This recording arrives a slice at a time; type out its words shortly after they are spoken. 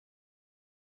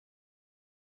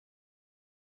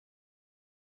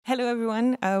Hello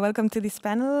everyone, welcome to this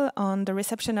panel on the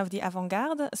reception of the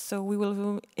Avant-Garde. So we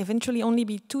will eventually only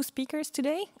be 2 speakers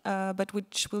today, but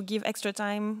which will give extra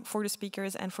time for the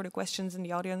speakers and for the questions in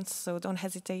the audience, so don't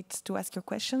hesitate to ask your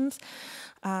questions.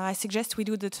 I suggest we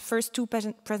do the first 2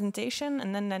 presentations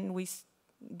and then we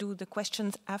do the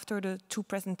questions after the 2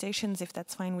 presentations, if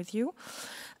that's fine with you.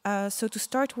 So to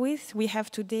start with, we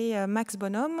have today Max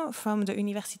Bonhomme from the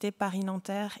Université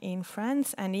Paris-Nanterre in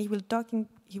France, and he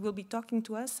will be talking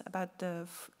to us about the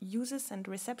uses and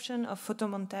reception of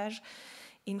photomontage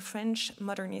in French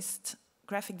modernist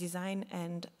graphic design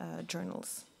and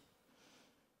journals.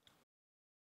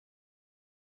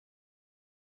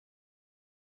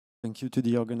 Thank you to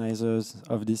the organizers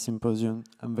of this symposium.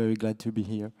 I'm very glad to be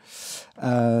here.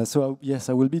 Yes,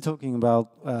 I will be talking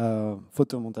about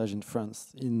photomontage in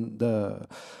France in the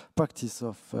practice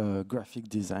of graphic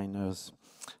designers.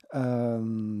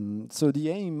 So the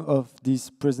aim of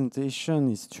this presentation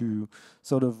is to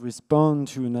sort of respond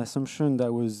to an assumption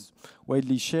that was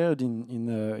widely shared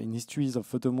in histories of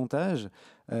photomontage,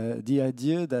 the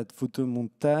idea that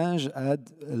photomontage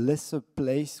had a lesser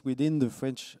place within the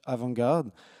French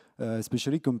avant-garde,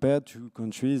 especially compared to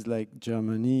countries like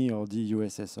Germany or the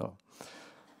USSR.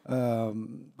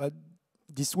 But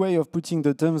this way of putting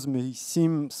the terms may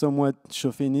seem somewhat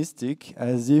chauvinistic,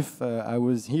 as if I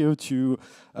was here to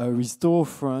restore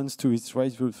France to its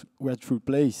rightful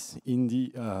place in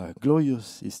the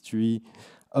glorious history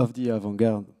of the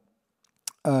avant-garde.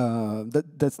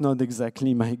 That's not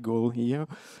exactly my goal here.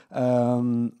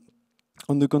 On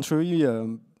the contrary,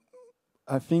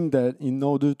 I think that in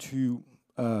order to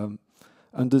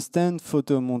understand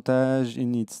photomontage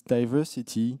in its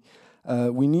diversity,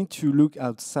 we need to look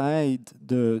outside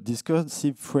the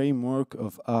discursive framework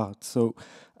of art. So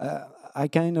I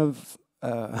kind of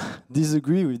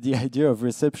disagree with the idea of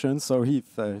reception. Sorry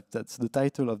if that's the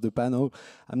title of the panel.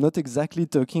 I'm not exactly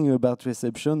talking about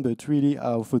reception, but really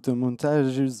how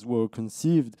photomontages were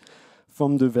conceived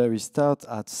from the very start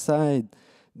outside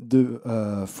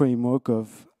the framework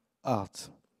of art.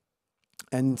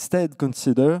 And instead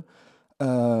consider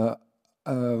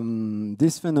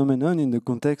this phenomenon in the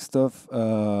context of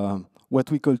what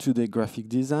we call today graphic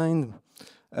design,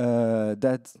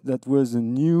 that was a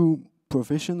new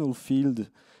professional field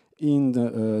in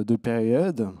the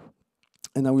period.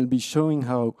 And I will be showing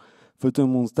how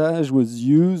photomontage was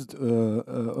used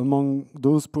among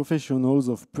those professionals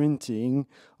of printing,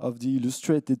 of the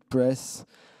illustrated press,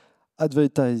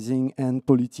 advertising, and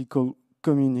political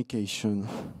communication.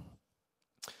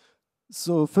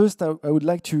 So first, I would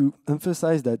like to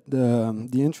emphasize that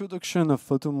the introduction of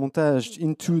photomontage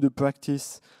into the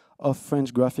practice of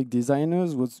French graphic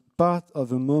designers was part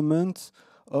of a moment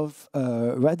of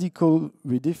radical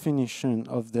redefinition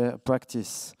of their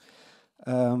practice.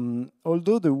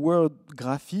 Although the word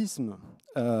graphisme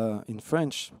in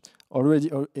French already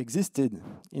existed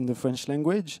in the French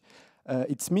language,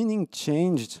 its meaning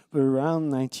changed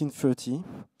around 1930.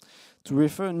 To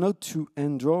refer not to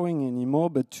hand drawing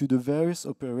anymore, but to the various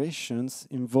operations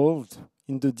involved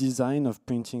in the design of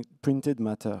printed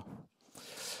matter.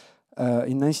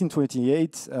 In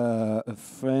 1928, a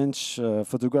French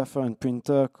photographer and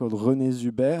printer called René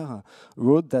Zuber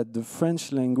wrote that the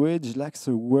French language lacks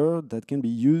a word that can be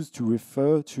used to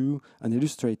refer to an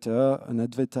illustrator, an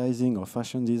advertising or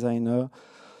fashion designer,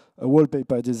 a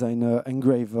wallpaper designer,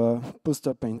 engraver,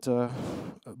 poster painter,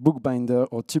 bookbinder,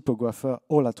 or typographer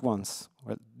all at once.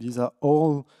 Well, these are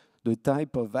all the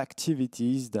type of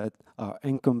activities that are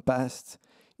encompassed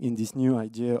in this new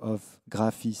idea of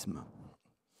graphisme.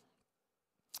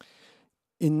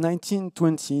 In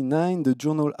 1929, the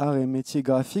journal Art et Métiers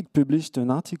Graphiques published an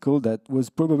article that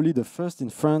was probably the first in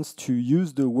France to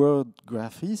use the word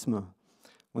graphisme,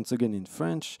 once again in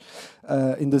French,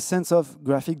 in the sense of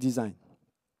graphic design.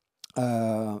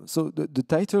 So the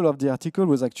title of the article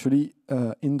was actually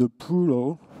in the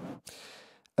plural,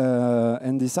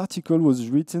 and this article was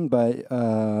written by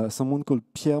someone called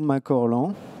Pierre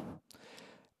Macorlan,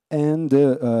 and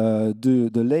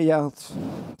the layout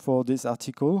for this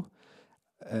article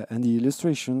and the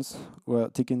illustrations were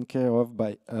taken care of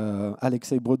by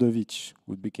Alexei Brodovich,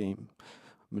 who became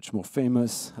much more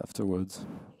famous afterwards.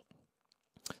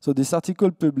 So this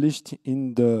article published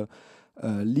in the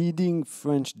leading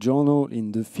French journal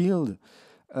in the field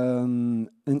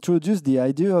introduced the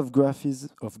idea of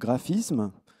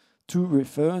graphism to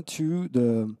refer to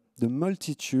the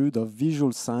multitude of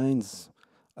visual signs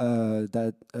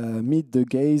that meet the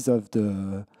gaze of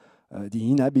the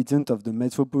inhabitant of the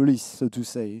metropolis, so to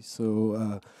say.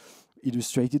 So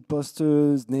illustrated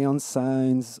posters, neon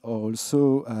signs, or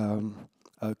also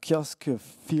a kiosk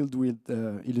filled with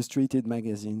illustrated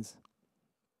magazines.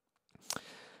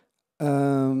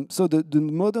 So the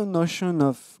modern notion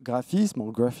of graphism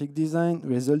or graphic design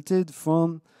resulted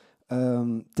from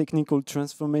technical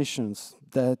transformations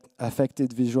that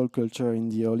affected visual culture in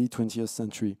the early 20th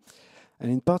century.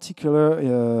 And in particular,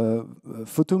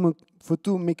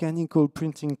 photomechanical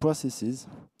printing processes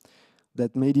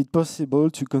that made it possible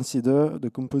to consider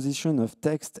the composition of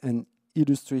text and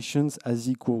illustrations as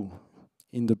equal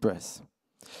in the press.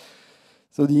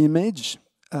 So the image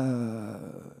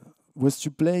was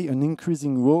to play an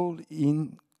increasing role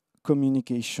in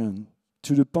communication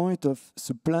to the point of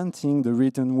supplanting the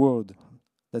written word.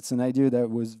 That's an idea that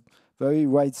was very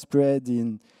widespread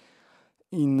in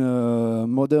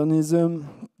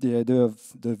modernism, the idea of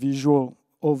the visual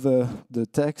over the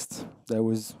text that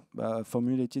was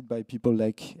formulated by people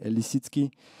like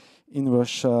Lisitsky in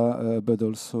Russia, but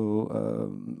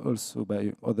also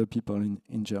by other people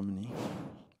in Germany.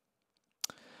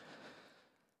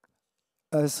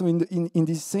 So in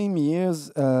these same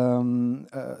years,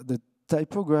 the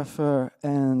typographer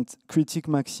and critic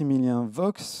Maximilien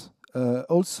Vaux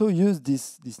also used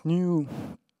this new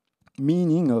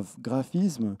meaning of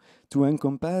graphism to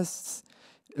encompass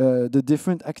the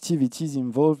different activities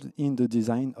involved in the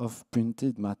design of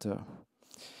printed matter.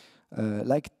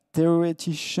 Like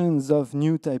theoreticians of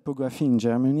new typography in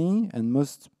Germany, and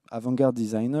most avant-garde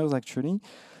designers actually,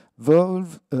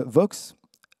 Vaux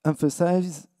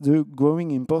emphasized the growing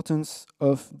importance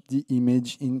of the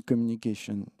image in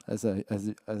communication, as I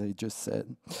just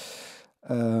said.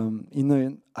 In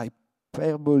an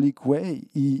hyperbolic way,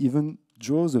 he even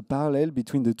draws a parallel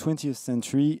between the 20th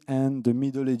century and the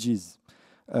Middle Ages,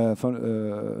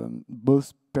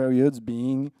 both periods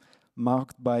being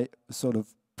marked by a sort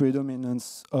of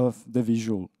predominance of the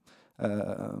visual.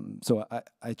 So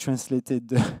I translated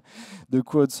the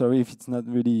quote, sorry if it's not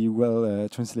really well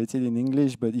translated in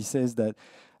English, but he says that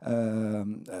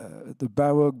the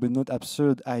baroque but not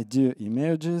absurd idea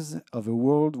emerges of a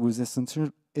world whose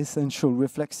essential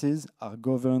reflexes are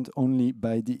governed only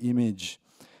by the image,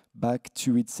 back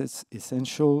to its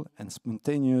essential and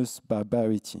spontaneous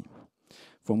barbarity,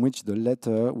 from which the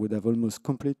letter would have almost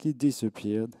completely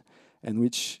disappeared, and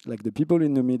which, like the people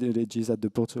in the Middle Ages at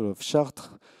the portal of Chartres,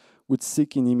 would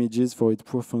seek in images for its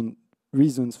profound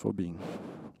reasons for being.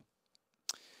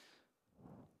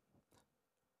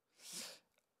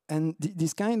 And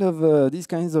these kinds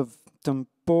of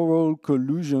temporal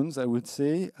collusions, I would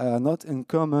say, are not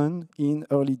uncommon in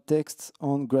early texts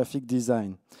on graphic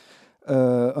design.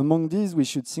 Among these, we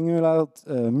should single out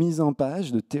Mise en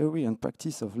Page, the theory and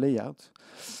practice of layout,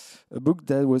 a book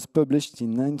that was published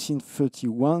in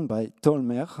 1931 by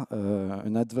Tolmer, a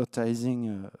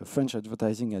French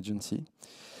advertising agency,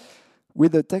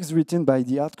 with a text written by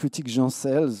the art critic Jean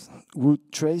Sells, who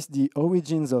traced the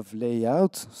origins of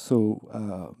layout,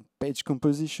 so page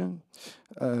composition,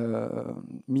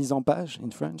 mise en page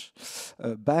in French,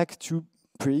 back to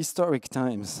prehistoric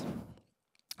times.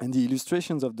 And the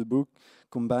illustrations of the book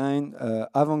combine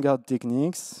avant-garde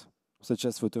techniques, such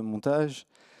as photomontage,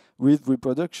 with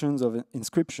reproductions of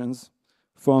inscriptions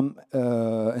from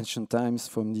ancient times,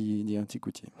 from the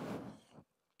antiquity.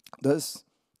 Thus,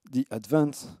 the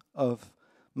advent of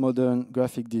modern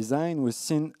graphic design was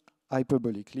seen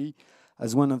hyperbolically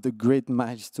as one of the great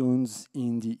milestones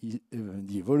in the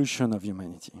evolution of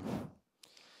humanity.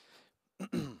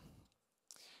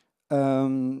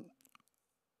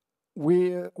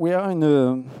 We are in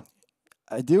an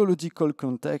ideological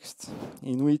context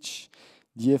in which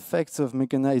the effects of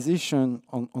mechanization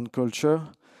on culture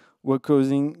were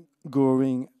causing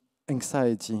growing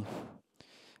anxiety.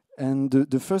 And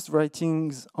the first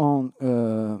writings on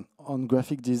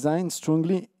graphic design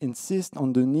strongly insist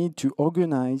on the need to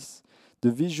organize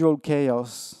the visual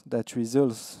chaos that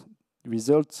results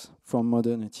from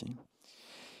modernity.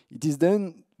 It is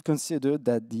then considered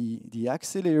that the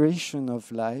acceleration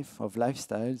of life, of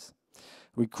lifestyles,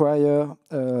 require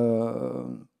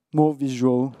more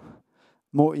visual,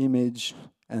 more image,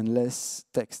 and less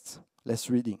text, less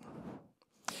reading.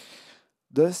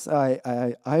 Thus,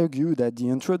 I argue that the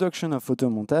introduction of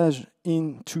photomontage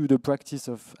into the practice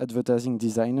of advertising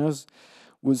designers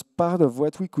was part of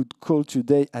what we could call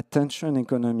today attention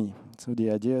economy. So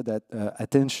the idea that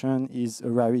attention is a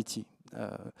rarity.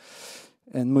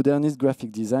 And modernist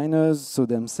graphic designers saw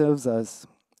themselves as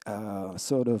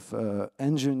sort of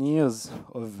engineers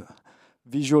of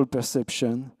visual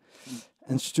perception,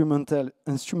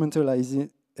 instrumentalizing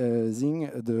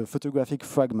the photographic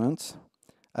fragment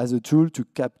as a tool to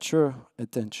capture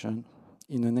attention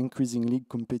in an increasingly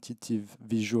competitive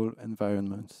visual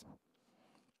environment.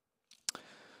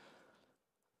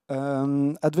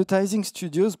 Advertising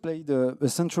studios played a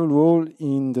central role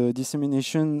in the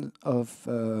dissemination of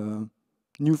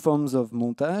new forms of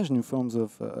montage, new forms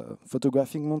of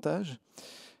photographic montage.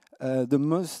 The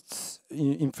most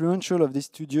influential of these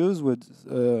studios was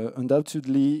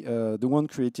undoubtedly the one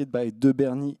created by De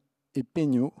Berny et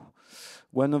Peignot,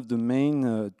 one of the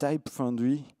main type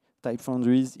foundries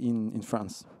in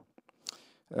France.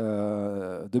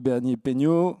 De Berny et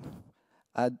Peignot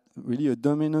had really a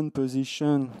dominant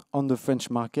position on the French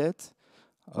market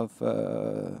of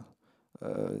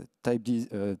type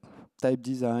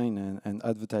design and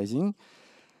advertising.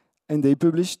 And they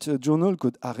published a journal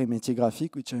called Art et Métiers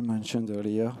Graphiques, which I mentioned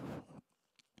earlier.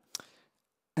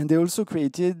 And they also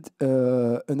created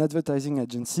an advertising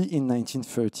agency in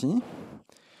 1930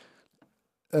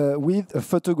 with a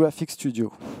photographic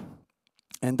studio.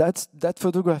 And that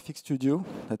photography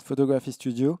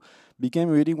studio became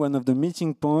really one of the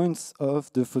meeting points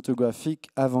of the photographic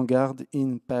avant-garde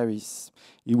in Paris.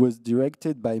 It was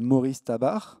directed by Maurice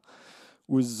Tabar,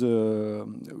 he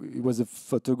was a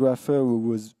photographer who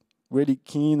was really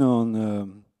keen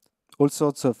on all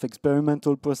sorts of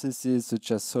experimental processes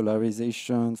such as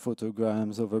solarization,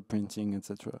 photograms, overprinting,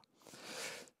 etc.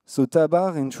 So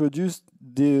Tabar introduced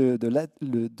the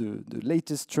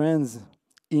latest trends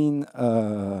in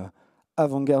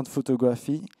avant-garde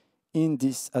photography in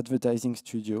this advertising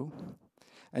studio.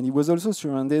 And he was also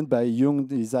surrounded by young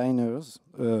designers,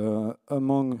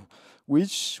 among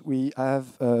which we have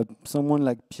someone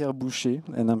like Pierre Boucher,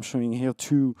 and I'm showing here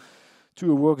two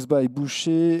works by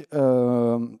Boucher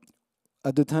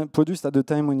at the time, produced at the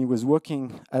time when he was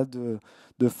working at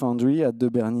the foundry at De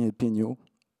Berny et Peignot.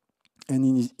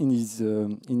 And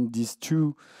in these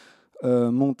two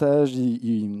montage,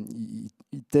 he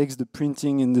takes the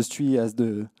printing industry as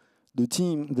the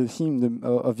theme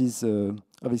of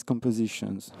his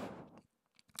compositions.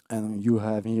 And you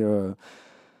have here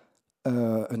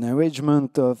an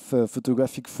arrangement of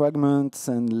photographic fragments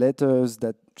and letters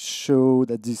that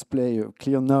display a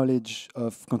clear knowledge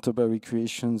of contemporary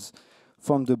creations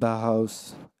from the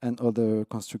Bauhaus and other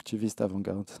constructivist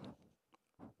avant-garde.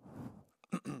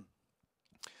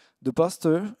 The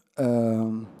poster,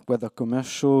 whether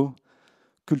commercial,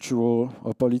 cultural,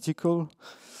 or political,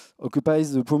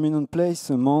 occupies a prominent place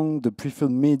among the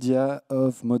preferred media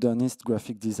of modernist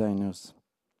graphic designers.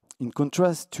 In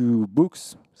contrast to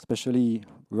books, especially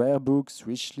rare books,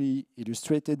 richly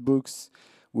illustrated books,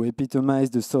 who epitomize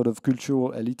the sort of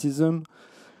cultural elitism,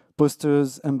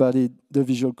 posters embodied the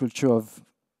visual culture of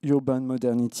urban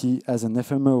modernity as an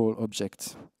ephemeral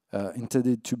object,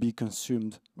 intended to be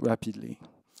consumed rapidly.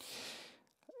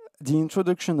 The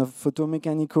introduction of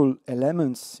photomechanical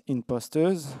elements in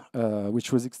posters,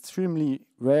 which was extremely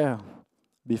rare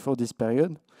before this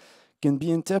period, can be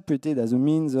interpreted as a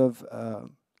means of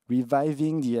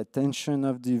reviving the attention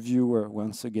of the viewer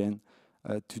once again,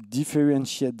 to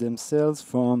differentiate themselves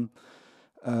from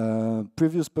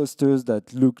previous posters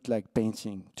that looked like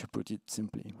painting, to put it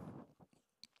simply.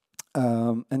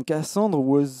 And Cassandre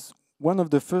was one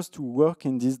of the first to work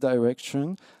in this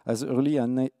direction as early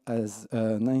as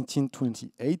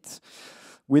 1928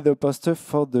 with a poster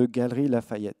for the Galerie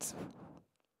Lafayette.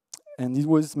 And it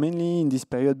was mainly in this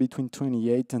period between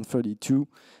 28 and 32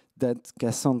 that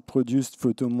Cassandre produced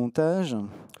Photomontage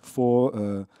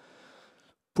for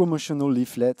promotional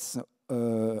leaflets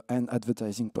and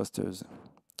advertising posters.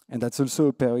 And that's also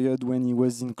a period when he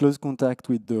was in close contact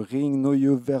with the Ring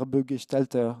Neue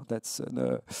Werbegestalter, that's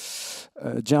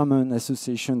a German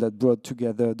association that brought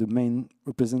together the main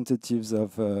representatives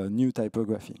of new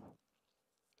typography.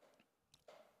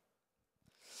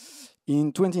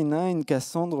 In 29,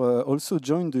 Cassandre also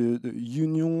joined the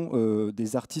Union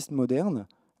des Artistes Modernes,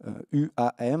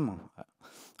 UAM.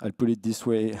 I'll put it this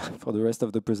way for the rest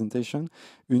of the presentation.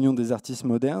 Union des Artistes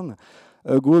Modernes,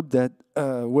 a group that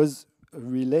was a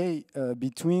relay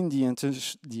between the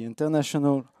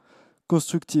international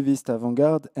constructivist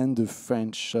avant-garde and the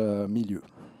French milieu.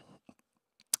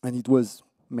 And it was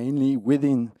mainly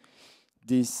within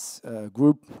this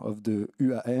group of the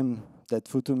UAM that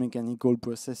photomechanical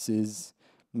processes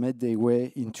made their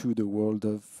way into the world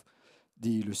of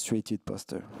the illustrated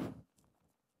poster.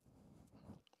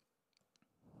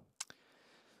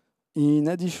 In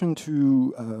addition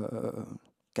to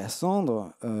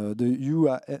Cassandre, the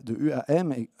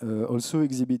UAM also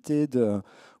exhibited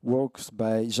works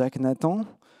by Jacques Nathan.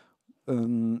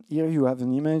 Here you have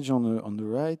an image on the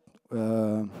right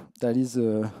that is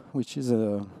which is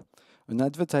an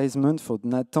advertisement for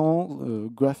Nathan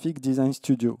graphic design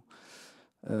studio,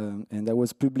 and that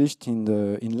was published in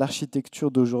l'Architecture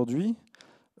d'aujourd'hui,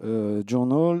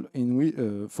 journal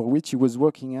for which he was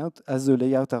working out as a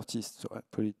layout artist. So I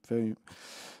put it very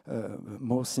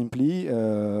more simply,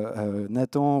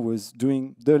 Nathan was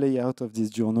doing the layout of this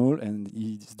journal, and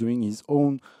he's doing his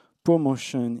own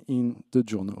promotion in the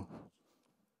journal.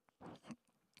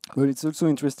 But it's also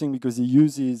interesting because he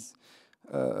uses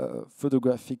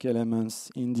photographic elements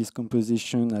in this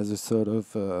composition as a sort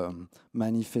of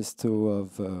manifesto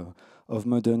of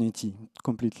modernity,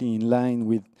 completely in line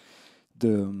with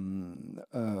the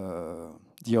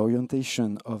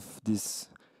orientation of this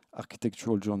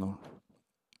architectural journal.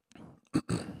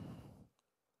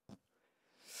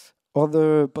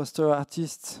 Other poster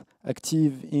artists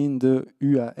active in the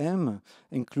UAM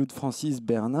include Francis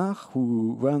Bernard,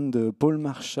 who ran the Paul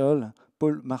Martial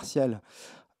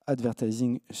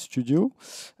advertising studio,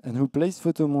 and who placed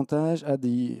photomontage at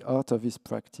the heart of his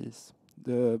practice.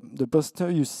 The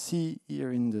poster you see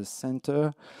here in the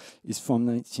center is from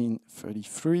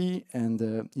 1933, and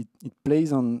it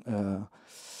plays on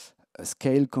a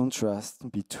scale contrast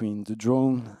between the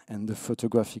drone and the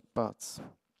photographic parts.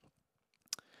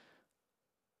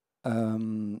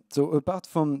 So apart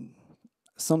from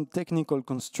some technical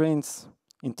constraints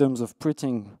in terms of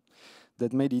printing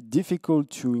that made it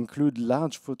difficult to include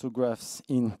large photographs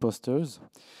in posters,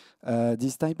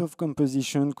 this type of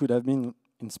composition could have been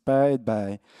inspired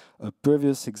by a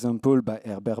previous example by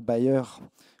Herbert Bayer,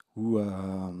 who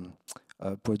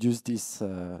produced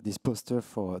this poster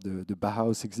for the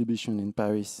Bauhaus exhibition in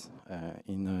Paris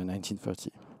in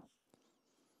 1930.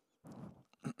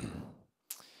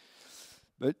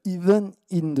 But even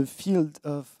in the field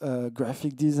of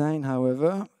graphic design,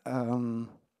 however,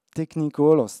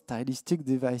 technical or stylistic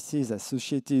devices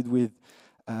associated with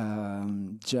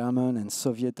German and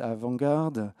Soviet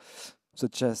avant-garde,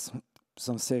 such as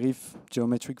sans serif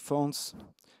geometric fonts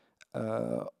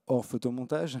or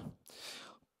photomontage,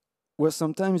 were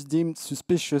sometimes deemed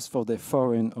suspicious for their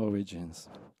foreign origins.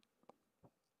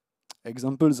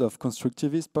 Examples of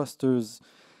constructivist posters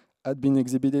had been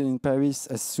exhibited in Paris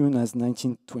as soon as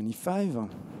 1925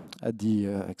 at the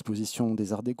Exposition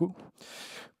des Arts Déco,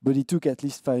 but it took at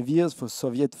least 5 years for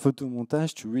Soviet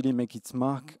photomontage to really make its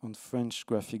mark on French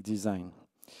graphic design.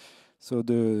 So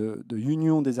the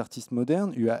Union des Artistes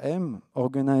Modernes, UAM,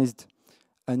 organized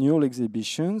annual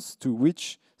exhibitions to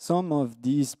which some of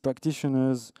these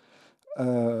practitioners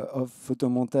of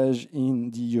photomontage in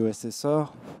the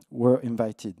USSR were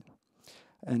invited.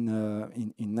 And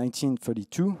in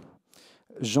 1932,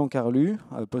 Jean Carlu,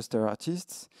 a poster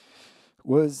artist,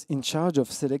 was in charge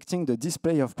of selecting the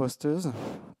display of posters,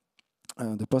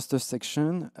 the poster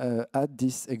section, at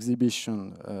this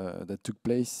exhibition that took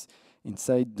place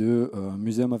inside the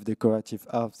Museum of Decorative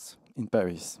Arts in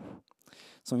Paris.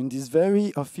 So in this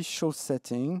very official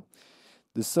setting,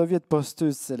 the Soviet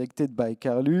posters selected by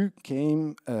Carlu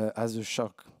came as a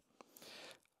shock.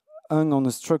 Hung on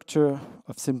a structure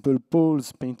of simple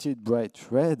poles painted bright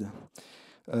red,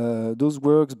 those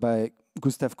works by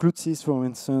Gustav Klutzis, for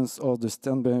instance, or the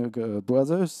Sternberg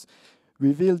brothers,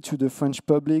 revealed to the French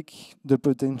public the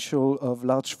potential of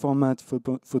large format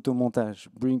photomontage,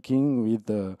 bringing with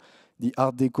the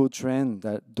Art Deco trend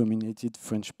that dominated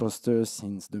French posters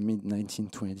since the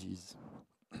mid-1920s.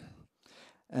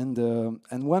 And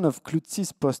one of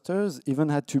Klutzis' posters even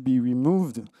had to be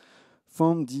removed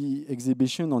from the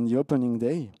exhibition on the opening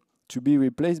day to be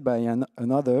replaced by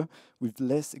another with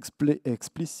less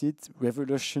explicit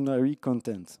revolutionary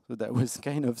content. So that was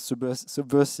kind of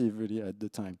subversive, really, at the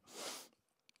time.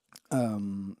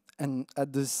 And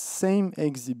at the same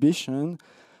exhibition,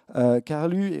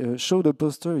 Carlu showed a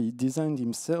poster he designed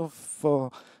himself for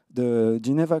the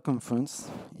Geneva conference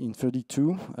in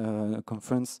 '32, a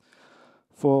conference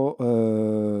for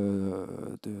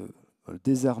the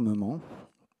désarmement,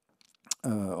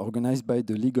 organized by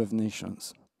the League of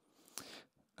Nations.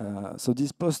 So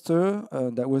this poster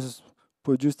that was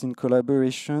produced in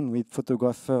collaboration with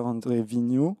photographer André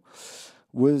Vigneault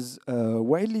was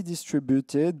widely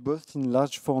distributed both in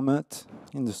large format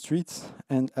in the streets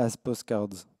and as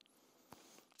postcards.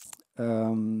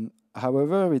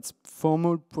 However, its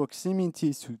formal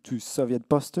proximity to Soviet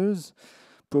posters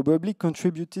probably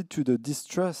contributed to the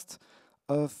distrust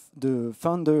of the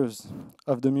founders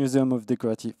of the Museum of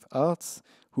Decorative Arts,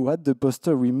 who had the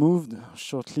poster removed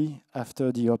shortly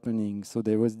after the opening. So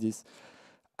there was this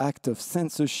act of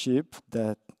censorship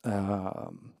that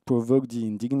provoked the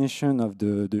indignation of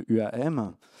the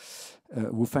UAM,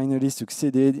 who finally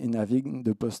succeeded in having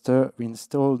the poster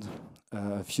reinstalled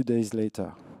a few days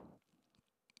later.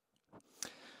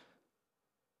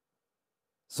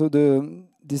 So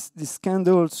this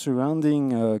scandal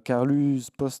surrounding Carlu's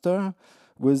poster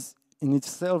was in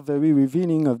itself very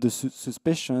revealing of the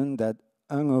suspicion that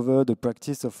hung over the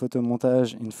practice of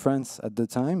photomontage in France at the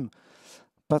time,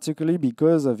 particularly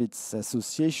because of its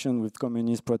association with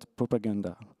communist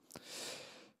propaganda.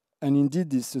 And indeed,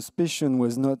 this suspicion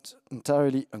was not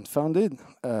entirely unfounded,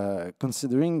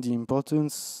 considering the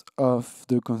importance of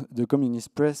the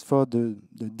communist press for the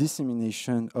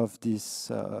dissemination of this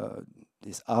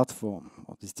art form,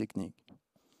 or this technique.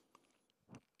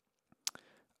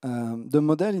 The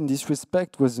model in this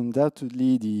respect was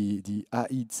undoubtedly the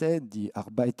AIZ, the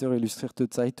Arbeiter Illustrierte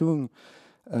Zeitung,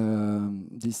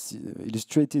 this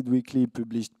illustrated weekly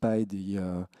published by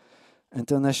the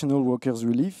International Workers'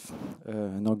 Relief,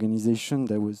 an organization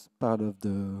that was part of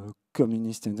the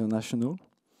Communist International.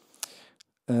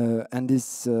 And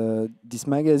this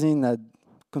magazine had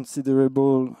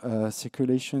considerable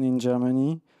circulation in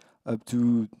Germany, up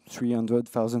to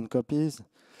 300,000 copies.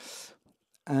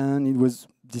 And it was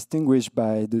distinguished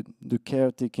by the care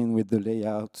taken with the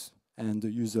layout and the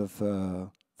use of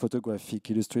photographic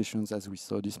illustrations, as we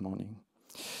saw this morning.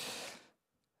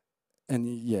 And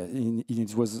yeah,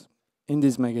 it was in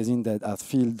this magazine that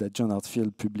John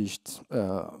Artfield published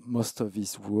most of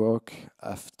his work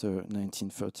after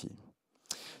 1930.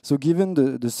 So given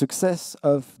the success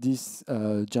of this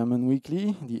German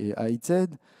weekly, the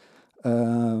AIZ,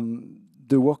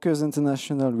 the Workers'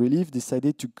 International Relief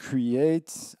decided to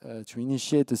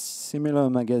initiate a similar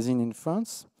magazine in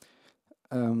France.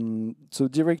 So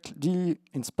directly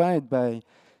inspired by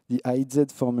the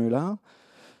AIZ formula,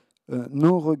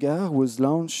 No Regard was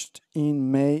launched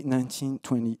in May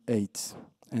 1928.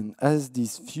 And as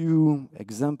these few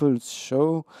examples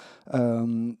show,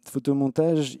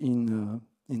 photomontage in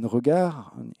Regard,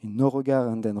 in No Regard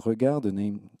and then Regard, the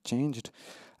name changed,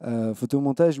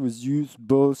 photomontage was used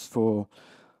both for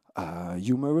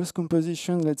humorous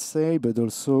composition, let's say, but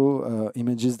also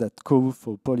images that call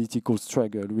for political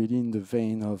struggle, really in the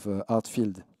vein of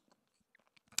Artfield.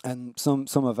 And some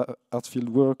of Artfield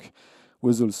work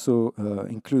was also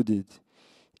included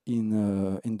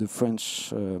in the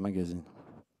French magazine.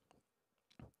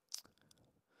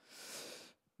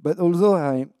 But although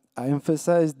I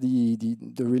emphasize the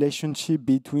relationship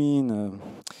between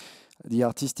the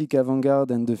artistic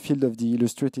avant-garde and the field of the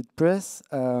illustrated press,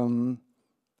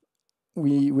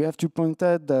 we have to point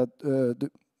out that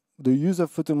the use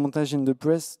of photomontage in the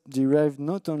press derived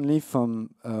not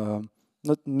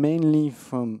mainly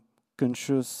from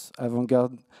conscious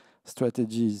avant-garde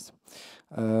strategies.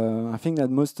 I think that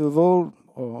most of all,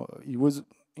 it was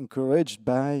encouraged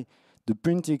by the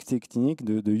printing technique,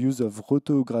 the use of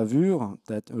rotogravure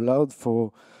that allowed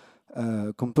for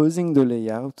composing the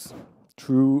layout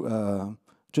through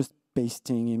just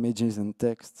pasting images and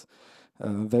text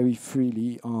very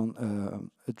freely on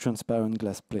a transparent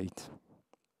glass plate.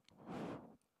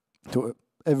 So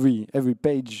every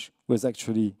page was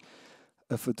actually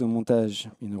a photomontage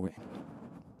in a way.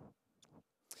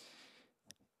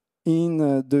 In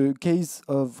the case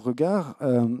of Regard,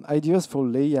 ideas for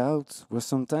layout were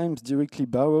sometimes directly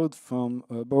borrowed from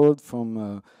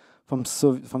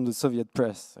the Soviet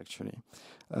press, actually.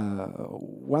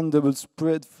 One double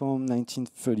spread from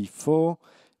 1934,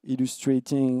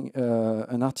 illustrating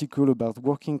an article about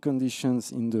working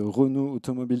conditions in the Renault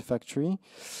automobile factory,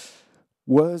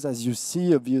 was, as you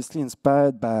see, obviously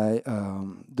inspired by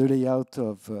the layout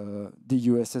of the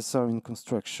USSR in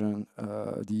construction,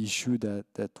 the issue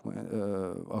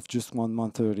of just 1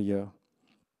 month earlier,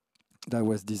 that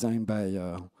was designed by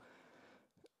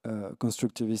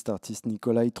constructivist artist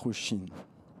Nikolai Troshin.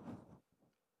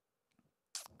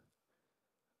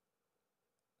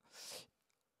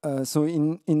 So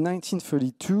in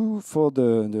 1932, for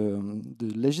the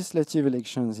legislative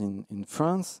elections in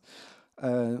France,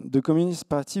 the Communist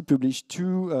Party published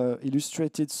 2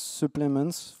 illustrated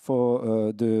supplements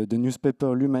for the newspaper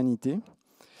L'Humanité.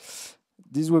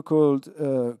 These were called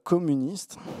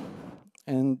Communist,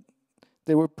 and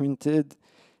they were printed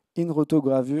in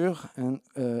rotogravure and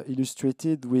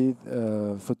illustrated with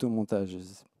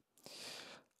photomontages.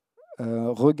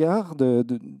 Regard,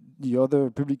 the other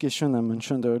publication I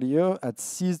mentioned earlier, had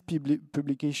ceased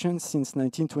publication since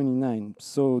 1929.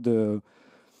 So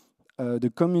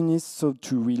the communists sought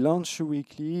to relaunch a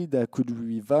weekly that could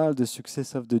rival the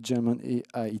success of the German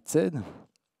AIZ.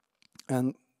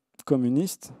 And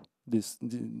Communist,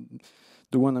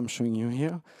 the one I'm showing you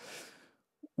here,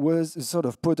 was a sort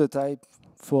of prototype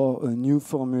for a new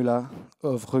formula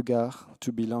of Regard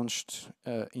to be launched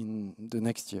in the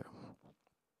next year.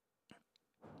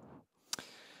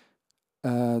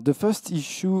 The first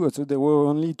issue, so there were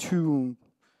only two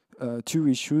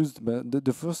issues, but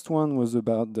the first one was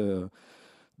about the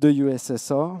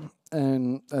USSR,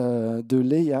 And the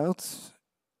layout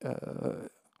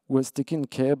was taken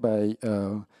care by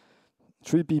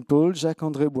 3 people: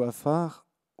 Jacques-André Boiffard,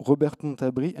 Robert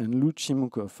Pontabry, and Lou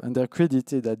Chimoukov. And they're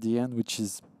credited at the end, which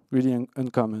is really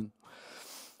uncommon.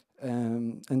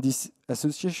 And this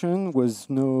association was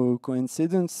no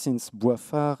coincidence, since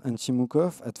Boiffard and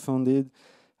Chimoukov had founded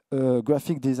a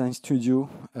graphic design studio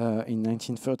in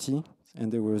 1930,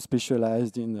 and they were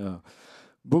specialized in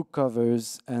book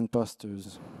covers and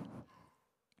posters.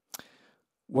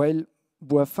 While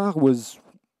Boiffard was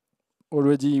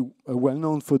already a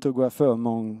well-known photographer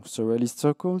among surrealist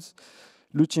circles,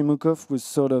 Lou Chimoukov was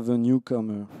sort of a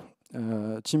newcomer.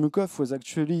 Chimoukov was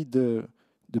actually the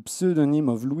pseudonym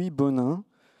of Louis Bonin,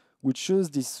 which shows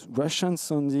this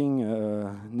Russian-sounding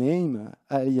name,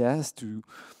 alias, to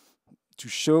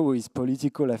show his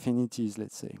political affinities,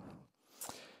 let's say.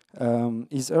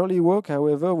 His early work,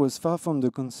 however, was far from the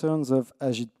concerns of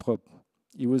Agitprop.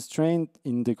 He was trained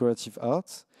in decorative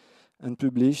arts and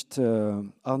published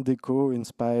Art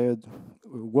Deco-inspired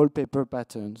wallpaper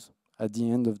patterns at the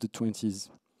end of the 20s.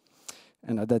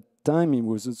 And at that time, he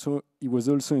was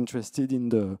also interested in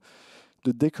the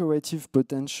decorative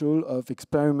potential of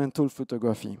experimental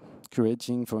photography,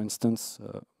 creating, for instance,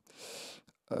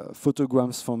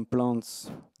 photograms from plants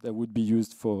that would be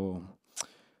used for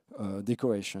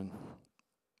decoration.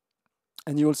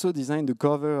 And he also designed the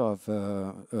cover of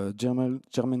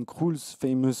German Krull's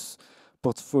famous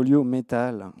portfolio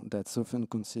Metal, that's often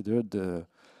considered the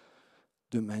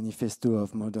manifesto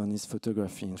of modernist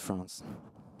photography in France.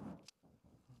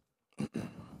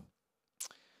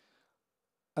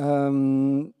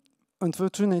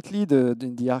 Unfortunately,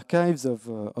 the archives of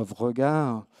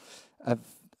Regard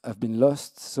have been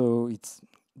lost, so it's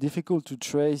difficult to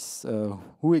trace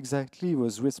who exactly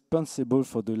was responsible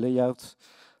for the layout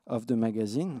of the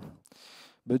magazine.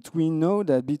 But we know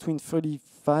that between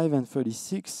 35 and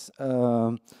 36,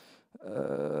 the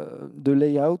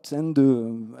layout and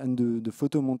the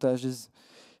photomontages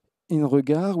in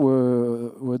Regard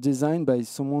were designed by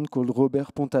someone called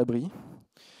Robert Pontabry,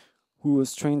 who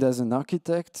was trained as an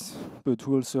architect, but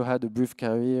who also had a brief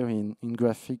career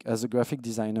as a graphic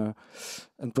designer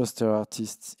and poster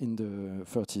artist in the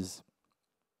 30s.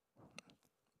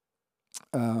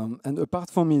 And apart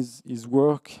from his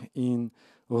work in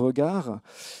Regard,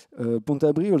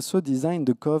 Pontabry also designed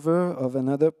the cover of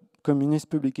another communist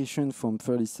publication from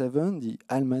 37, the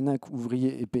Almanach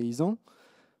Ouvrier et Paysan.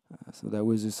 So that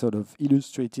was a sort of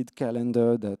illustrated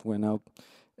calendar that went out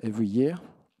every year.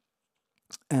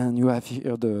 And you have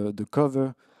here the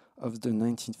cover of the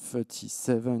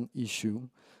 1937 issue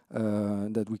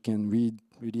that we can read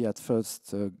really at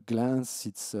first glance.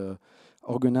 It's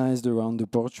organized around the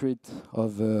portrait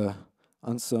of a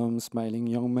handsome, smiling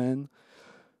young man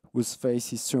whose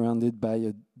face is surrounded by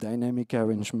a dynamic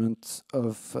arrangement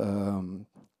of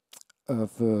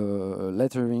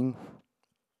lettering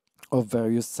of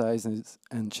various sizes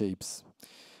and shapes.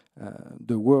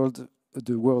 The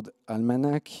word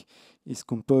almanac is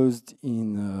composed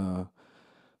in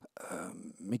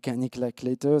mechanic-like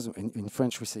letters. In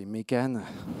French, we say mécane,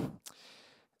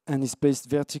 and is placed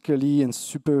vertically and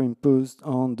superimposed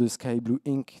on the sky blue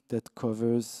ink that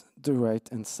covers the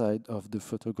right-hand side of the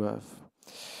photograph.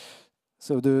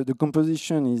 So the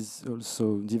composition is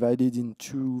also divided in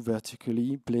two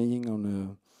vertically, playing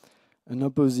on an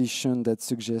opposition that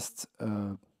suggests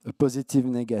a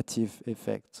positive-negative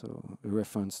effect, so a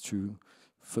reference to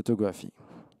photography.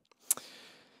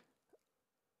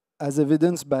 As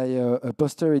evidenced by a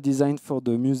poster he designed for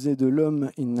the Musée de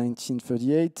l'Homme in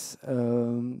 1938,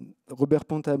 Robert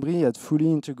Pontabry had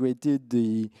fully integrated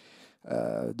the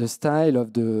style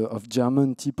of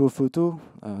German typophoto,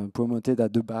 promoted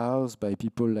at the Bauhaus by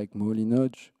people like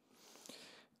Molinoj.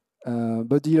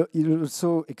 But he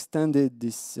also extended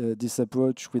this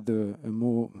approach with a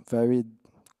more varied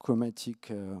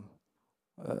chromatic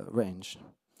range.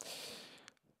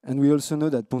 And we also know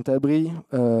that Pontabry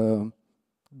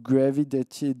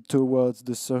gravitated towards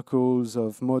the circles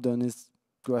of modernist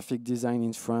graphic design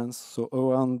in France, so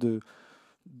around the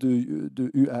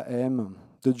UAM,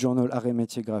 the journal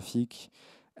RMFAB graphique,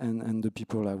 and the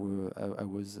people I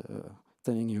was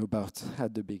telling you about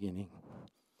at the beginning.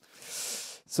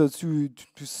 So to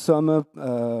sum up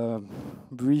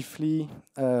briefly,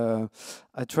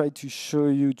 I tried to show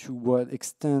you to what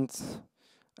extent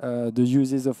the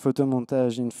uses of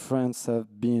photomontage in France have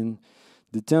been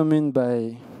determined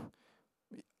by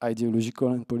ideological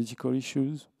and political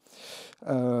issues.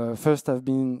 First, I've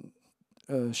been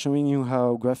showing you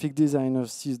how graphic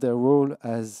designers see their role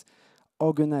as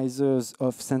organizers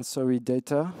of sensory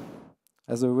data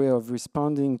as a way of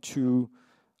responding to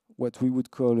what we would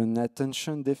call an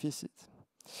attention deficit.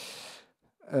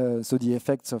 So the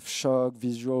effects of shock,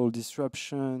 visual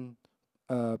disruption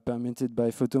permitted by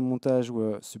photomontage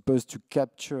were supposed to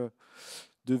capture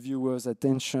the viewer's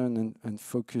attention and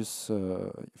focus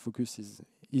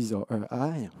his or her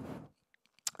eye.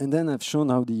 And then I've shown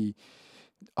how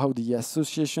the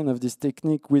association of this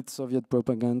technique with Soviet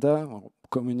propaganda, or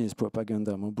communist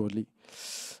propaganda more broadly,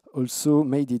 also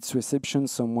made its reception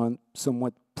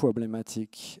somewhat problematic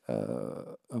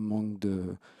among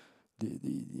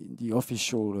the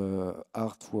official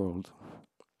art world.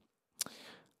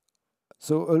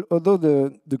 So although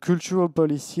the cultural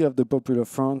policy of the Popular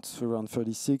Front around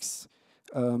 36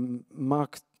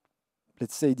 marked,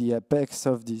 let's say, the apex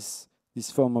of this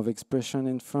form of expression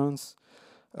in France,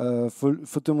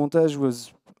 photomontage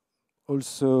was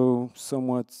also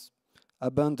somewhat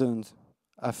abandoned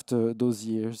after those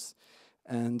years.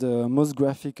 And most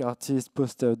graphic artists,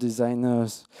 poster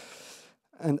designers,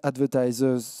 and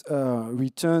advertisers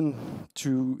returned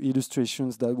to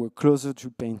illustrations that were closer to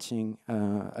painting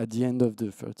at the end of the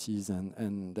 30s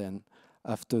and then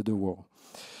after the war.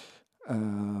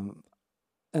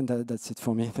 And that's it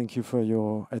for me. Thank you for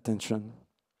your attention.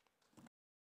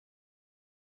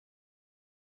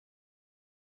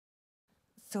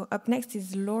 So up next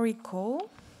is Laurie Cole.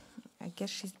 I guess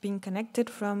she's being connected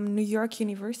from New York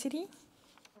University.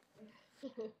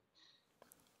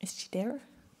 Is she there?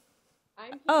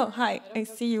 Oh, hi, I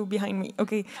see you behind me.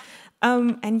 Okay.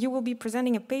 And you will be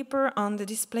presenting a paper on the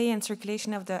display and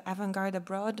circulation of the avant-garde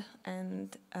abroad,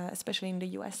 and especially in the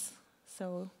US.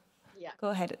 So yeah, go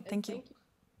ahead. Thank you.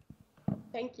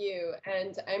 Thank you.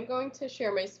 And I'm going to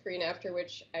share my screen, after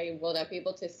which I will not be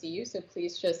able to see you. So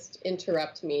please just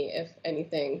interrupt me if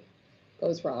anything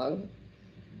goes wrong.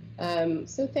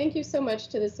 So thank you so much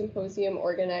to the symposium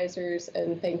organizers,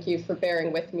 and thank you for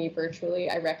bearing with me virtually.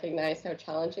 I recognize how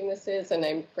challenging this is, and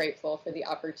I'm grateful for the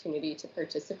opportunity to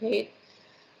participate.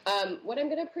 What I'm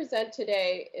going to present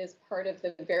today is part of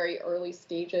the very early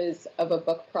stages of a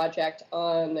book project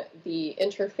on the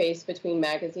interface between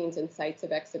magazines and sites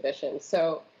of exhibition.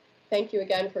 So thank you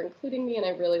again for including me, and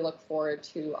I really look forward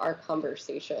to our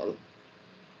conversation.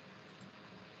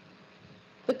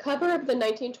 The cover of the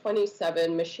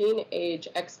 1927 Machine Age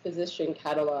Exposition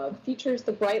Catalog features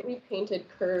the brightly painted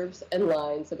curves and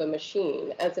lines of a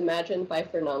machine as imagined by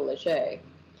Fernand Léger.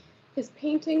 His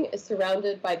painting is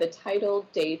surrounded by the title,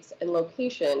 dates, and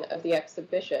location of the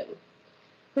exhibition.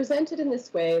 Presented in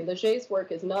this way, Léger's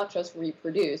work is not just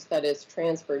reproduced, that is,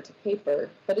 transferred to paper,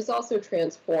 but is also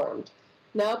transformed,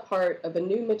 now part of a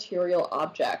new material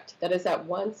object that is at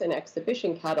once an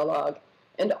exhibition catalog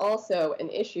and also an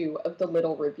issue of the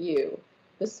Little Review,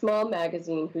 the small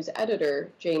magazine whose editor,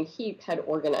 Jane Heap, had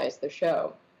organized the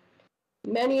show.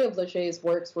 Many of Léger's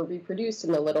works were reproduced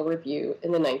in the Little Review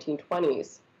in the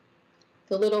 1920s.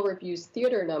 The Little Review's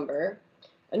theater number,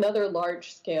 another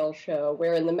large-scale show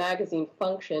wherein the magazine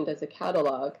functioned as a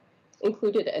catalog,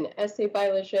 included an essay by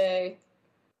Léger,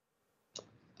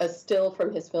 a still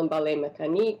from his film Ballet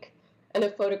Mécanique, and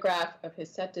a photograph of his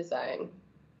set design.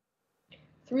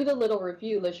 Through the Little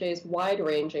Review, Léger's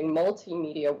wide-ranging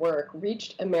multimedia work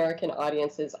reached American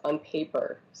audiences on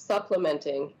paper,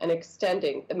 supplementing and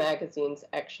extending the magazine's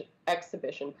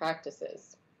exhibition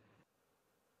practices.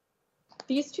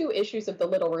 These two issues of the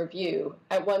Little Review,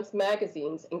 at once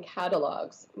magazines and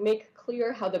catalogs, make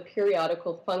clear how the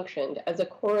periodical functioned as a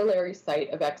corollary site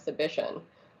of exhibition,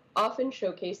 often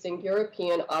showcasing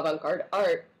European avant-garde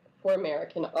art for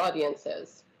American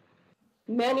audiences.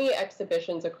 Many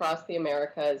exhibitions across the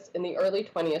Americas in the early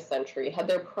 20th century had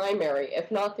their primary, if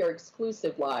not their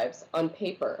exclusive, lives on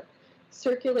paper,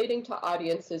 circulating to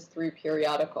audiences through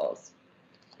periodicals.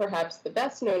 Perhaps the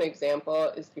best-known example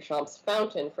is Duchamp's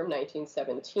Fountain from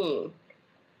 1917.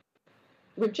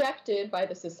 Rejected by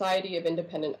the Society of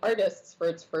Independent Artists for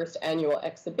its first annual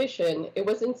exhibition, it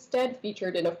was instead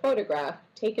featured in a photograph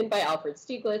taken by Alfred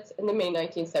Stieglitz in the May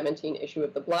 1917 issue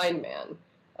of The Blind Man,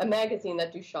 a magazine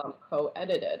that Duchamp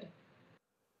co-edited.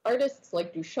 Artists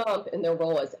like Duchamp, in their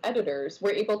role as editors,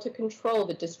 were able to control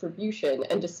the distribution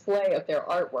and display of their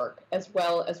artwork, as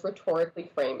well as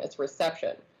rhetorically frame its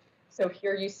reception. So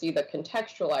here you see the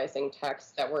contextualizing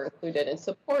texts that were included in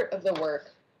support of the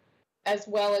work, as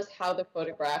well as how the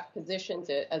photograph positions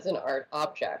it as an art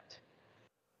object.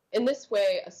 In this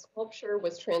way, a sculpture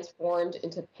was transformed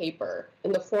into paper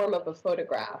in the form of a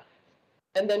photograph,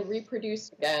 and then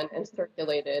reproduced again and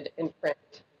circulated in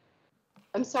print.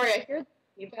 I'm sorry, I hear the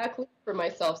feedback loop for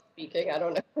myself speaking. I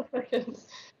don't know if I can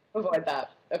avoid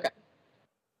that. Okay.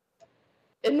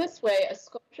 In this way, a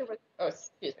sculpture was, oh,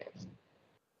 excuse me.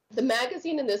 The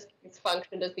magazine in this case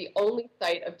functioned as the only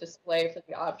site of display for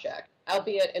the object,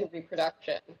 albeit in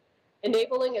reproduction,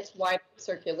 enabling its wide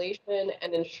circulation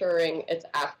and ensuring its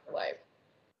afterlife.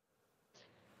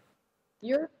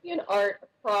 European art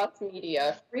across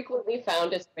media frequently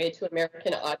found its way to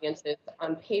American audiences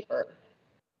on paper,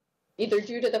 either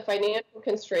due to the financial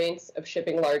constraints of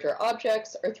shipping larger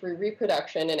objects or through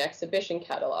reproduction in exhibition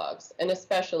catalogs, and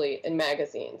especially in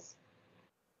magazines,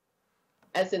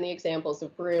 as in the examples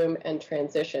of Broom and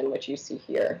Transition, which you see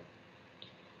here.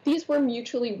 These were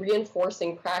mutually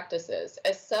reinforcing practices,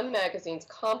 as some magazines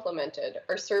complemented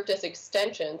or served as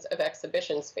extensions of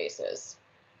exhibition spaces.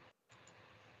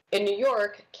 In New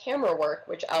York, camera work,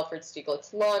 which Alfred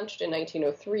Stieglitz launched in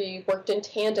 1903, worked in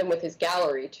tandem with his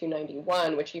gallery,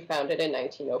 291, which he founded in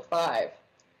 1905.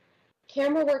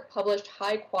 Camera work published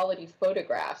high-quality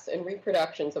photographs and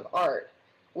reproductions of art,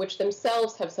 which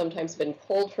themselves have sometimes been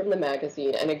pulled from the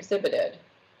magazine and exhibited.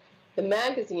 The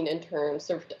magazine, in turn,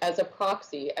 served as a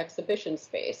proxy exhibition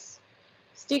space.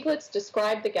 Stieglitz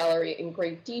described the gallery in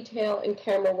great detail in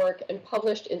camera work and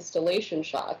published installation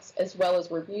shots, as well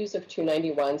as reviews of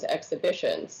 291's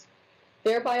exhibitions,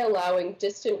 thereby allowing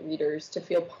distant readers to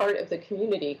feel part of the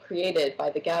community created by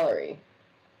the gallery.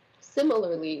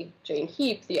 Similarly, Jane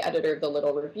Heap, the editor of the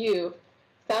Little Review,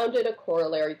 founded a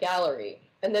corollary gallery,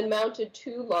 and then mounted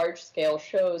 2 large-scale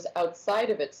shows outside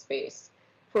of its space,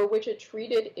 for which it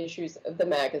treated issues of the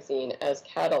magazine as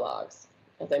catalogs,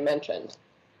 as I mentioned.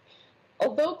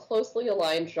 Although closely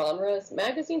aligned genres,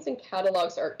 magazines and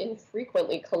catalogs are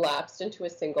infrequently collapsed into a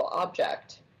single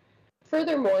object.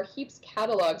 Furthermore, Heap's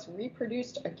catalogs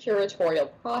reproduced a curatorial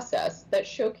process that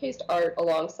showcased art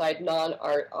alongside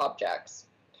non-art objects.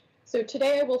 So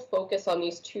today I will focus on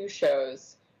these 2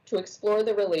 shows to explore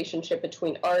the relationship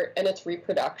between art and its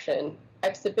reproduction,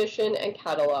 exhibition and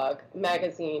catalog,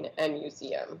 magazine and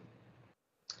museum.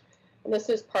 And this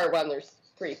is part 1. There's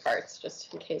 3 parts,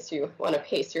 just in case you want to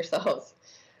pace yourselves.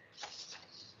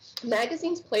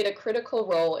 Magazines played a critical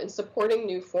role in supporting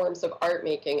new forms of art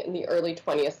making in the early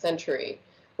 20th century,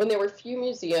 when there were few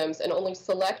museums and only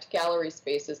select gallery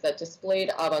spaces that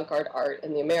displayed avant-garde art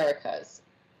in the Americas.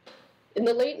 In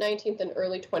the late 19th and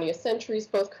early 20th centuries,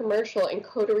 both commercial and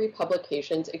coterie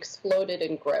publications exploded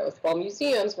in growth, while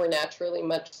museums were naturally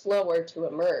much slower to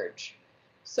emerge.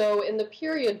 So in the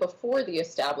period before the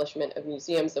establishment of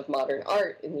museums of modern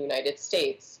art in the United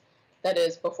States, that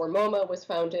is, before MoMA was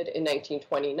founded in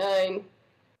 1929,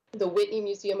 the Whitney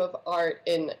Museum of Art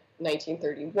in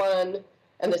 1931,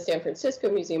 and the San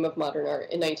Francisco Museum of Modern Art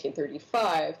in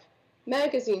 1935,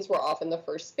 magazines were often the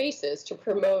first spaces to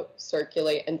promote,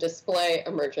 circulate, and display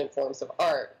emergent forms of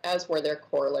art, as were their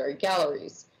corollary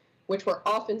galleries, which were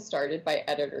often started by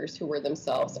editors who were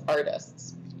themselves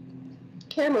artists.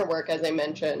 Camera work, as I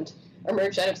mentioned,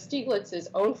 emerged out of Stieglitz's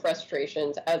own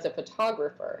frustrations as a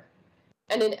photographer.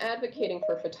 And in advocating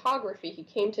for photography, he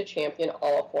came to champion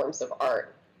all forms of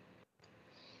art.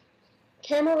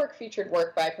 Camera work featured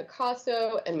work by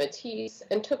Picasso and Matisse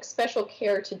and took special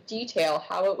care to detail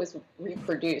how it was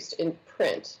reproduced in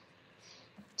print.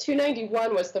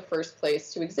 291 was the first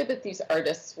place to exhibit these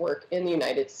artists' work in the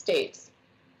United States.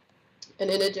 And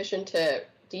in addition to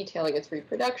detailing its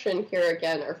reproduction, here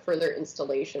again are further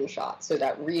installation shots so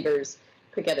that readers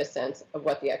could get a sense of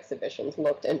what the exhibitions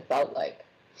looked and felt like.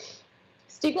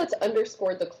 Stieglitz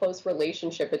underscored the close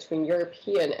relationship between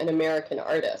European and American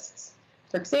artists.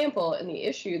 For example, in the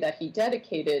issue that he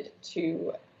dedicated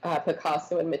to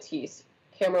Picasso and Matisse,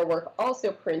 Camera Work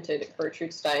also printed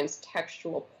Gertrude Stein's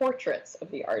textual portraits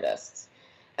of the artists,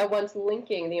 at once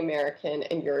linking the American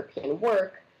and European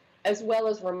work, as well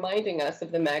as reminding us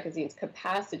of the magazine's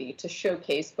capacity to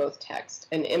showcase both text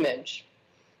and image.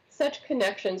 Such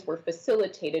connections were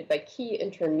facilitated by key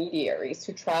intermediaries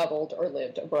who traveled or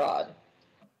lived abroad.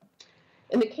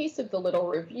 In the case of the Little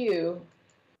Review,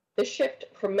 the shift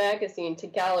from magazine to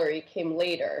gallery came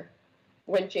later,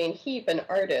 when Jane Heap, an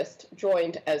artist,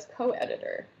 joined as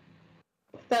co-editor.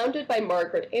 Founded by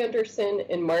Margaret Anderson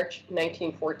in March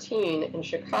 1914 in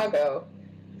Chicago,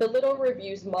 the Little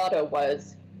Review's motto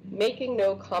was, "Making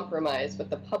no compromise with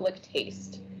the public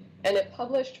taste," and it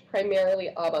published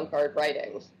primarily avant-garde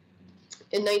writing.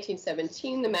 In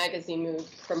 1917, the magazine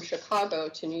moved from Chicago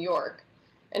to New York,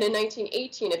 and in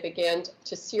 1918 it began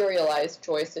to serialize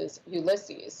Joyce's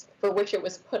Ulysses, for which it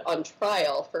was put on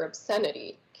trial for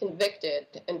obscenity,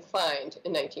 convicted, and fined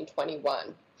in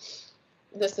 1921.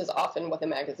 This is often what the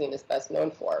magazine is best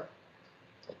known for.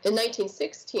 In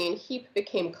 1916, Heap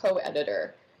became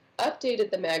co-editor, updated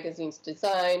the magazine's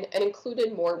design, and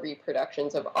included more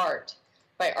reproductions of art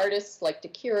by artists like de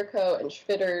Chirico and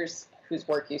Schwitters, whose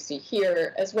work you see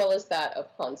here, as well as that of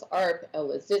Hans Arp, El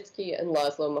Lissitzky, and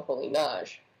Laszlo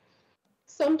Moholy-Nagy.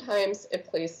 Sometimes it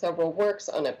plays several works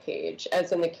on a page,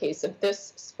 as in the case of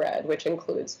this spread, which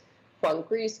includes Juan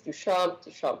Gris, Duchamp,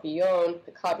 Duchampillon,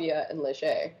 Picabia, and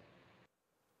Léger.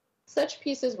 Such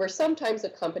pieces were sometimes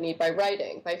accompanied by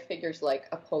writing by figures like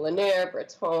Apollinaire,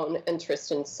 Breton, and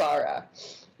Tristan Tzara.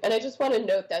 And I just want to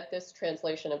note that this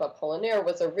translation of Apollinaire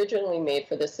was originally made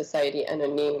for the Société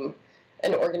Anonyme,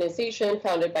 an organization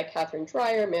founded by Catherine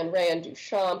Dreyer, Man Ray, and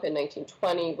Duchamp in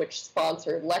 1920, which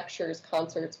sponsored lectures,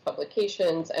 concerts,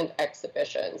 publications, and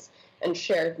exhibitions, and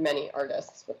shared many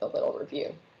artists with the Little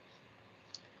Review.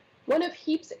 One of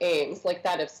Heap's aims, like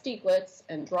that of Stieglitz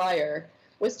and Dreyer,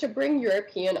 was to bring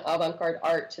European avant-garde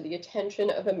art to the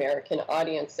attention of American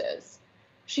audiences.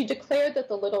 She declared that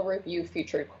the Little Review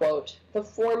featured, quote, "the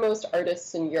foremost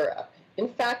artists in Europe. In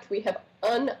fact, we have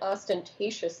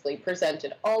unostentatiously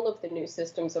presented all of the new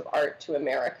systems of art to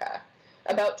America.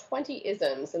 About 20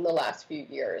 isms in the last few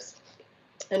years."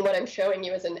 And what I'm showing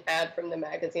you is an ad from the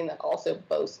magazine that also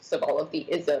boasts of all of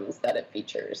the isms that it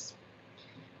features.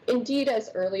 Indeed,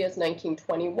 as early as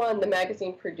 1921, the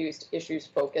magazine produced issues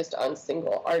focused on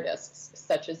single artists,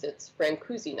 such as its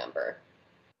Brancusi number.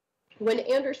 When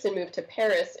Anderson moved to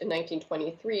Paris in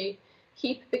 1923,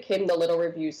 Heap became the Little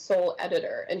Review's sole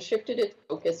editor and shifted its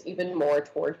focus even more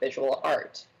toward visual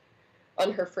art.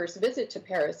 On her first visit to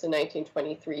Paris in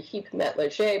 1923, Heap met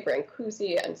Léger,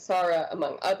 Brancusi, and Tzara,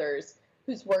 among others,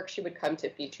 whose work she would come to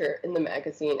feature in the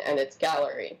magazine and its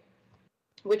gallery,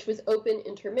 which was open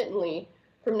intermittently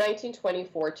from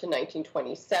 1924 to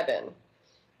 1927.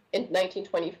 In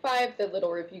 1925, the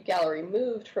Little Review Gallery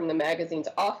moved from the magazine's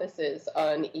offices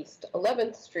on East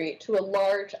 11th Street to a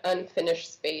large,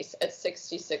 unfinished space at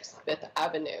 66 Fifth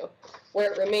Avenue,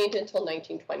 where it remained until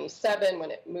 1927,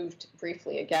 when it moved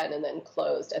briefly again and then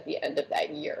closed at the end of that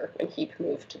year, when Heap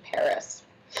moved to Paris.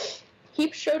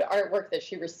 Heap showed artwork that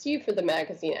she received for the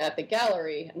magazine at the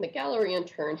gallery, and the gallery in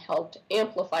turn helped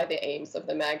amplify the aims of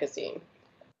the magazine.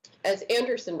 As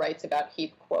Anderson writes about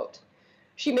Heap, quote,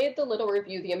 "She made the Little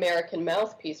Review the American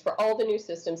mouthpiece for all the new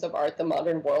systems of art the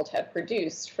modern world had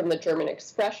produced, from the German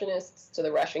Expressionists to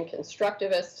the Russian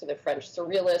Constructivists to the French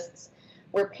Surrealists,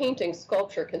 where painting,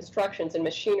 sculpture, constructions, and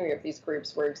machinery of these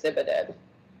groups were exhibited."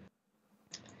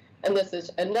 And this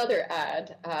is another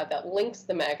ad that links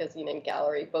the magazine and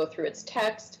gallery, both through its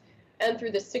text and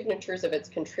through the signatures of its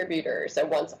contributors, at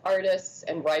once artists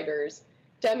and writers,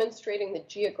 demonstrating the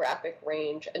geographic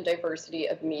range and diversity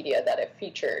of media that it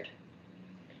featured.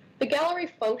 The gallery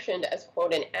functioned as,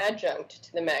 quote, "an adjunct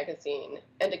to the magazine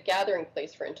and a gathering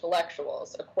place for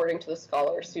intellectuals," according to the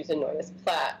scholar Susan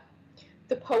Noyes-Platt.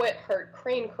 The poet Hart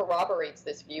Crane corroborates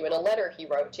this view in a letter he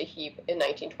wrote to Heap in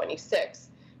 1926,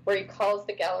 where he calls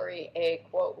the gallery a,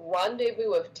 quote,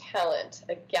 "rendezvous of talent,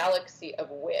 a galaxy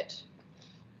of wit."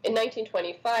 In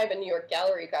 1925, a New York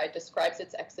gallery guide describes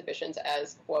its exhibitions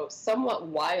as, quote, "somewhat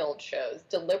wild shows,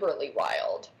 deliberately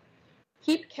wild."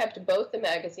 Heap kept both the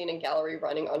magazine and gallery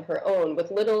running on her own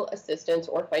with little assistance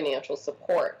or financial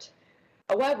support.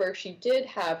 However, she did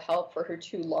have help for her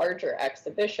two larger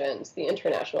exhibitions, the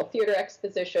International Theater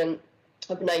Exposition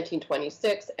of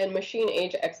 1926 and Machine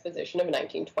Age Exposition of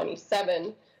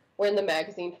 1927, wherein the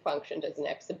magazine functioned as an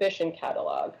exhibition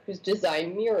catalog whose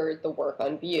design mirrored the work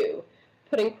on view,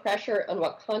 putting pressure on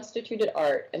what constituted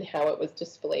art and how it was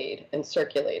displayed and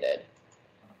circulated.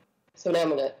 So now I'm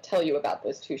going to tell you about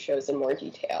those two shows in more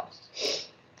detail.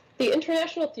 The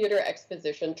International Theater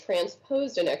Exposition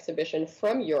transposed an exhibition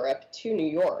from Europe to New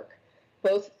York,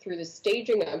 both through the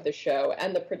staging of the show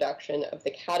and the production of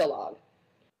the catalog.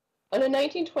 On a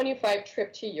 1925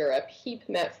 trip to Europe, Heap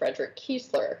met Frederick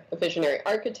Kiesler, a visionary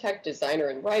architect, designer,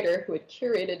 and writer who had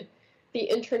curated the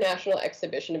International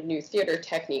Exhibition of New Theater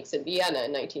Techniques in Vienna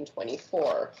in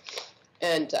 1924.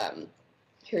 And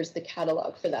here's the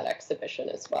catalog for that exhibition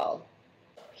as well.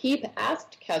 Heap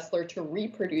asked Kessler to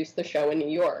reproduce the show in New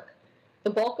York, the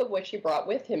bulk of which he brought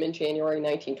with him in January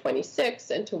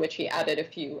 1926, and to which he added a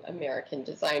few American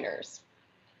designers.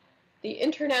 The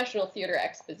International Theater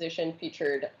Exposition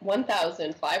featured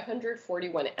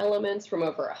 1,541 elements from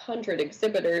over 100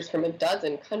 exhibitors from a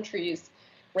dozen countries,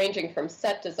 ranging from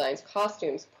set designs,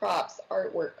 costumes, props,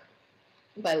 artwork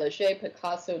by Léger,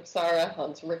 Picasso, Tzara,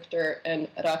 Hans Richter, and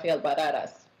Rafael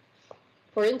Barraras.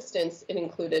 For instance, it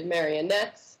included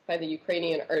marionettes by the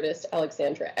Ukrainian artist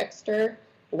Alexandra Exter,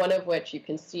 one of which you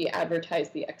can see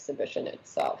advertised the exhibition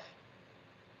itself.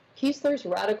 Kiesler's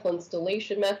radical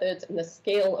installation methods and the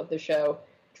scale of the show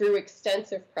drew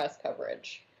extensive press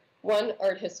coverage. One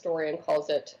art historian calls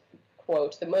it,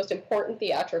 quote, "the most important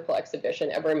theatrical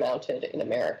exhibition ever mounted in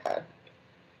America."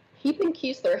 Heap and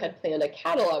Kiesler had planned a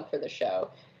catalog for the show,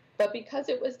 but because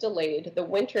it was delayed, the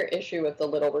winter issue of the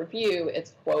Little Review,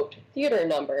 its, quote, theater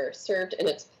number, served in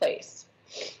its place.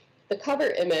 The cover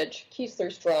image,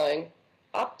 Kiesler's drawing,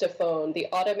 Optophone, the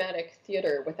automatic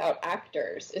theater without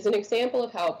actors, is an example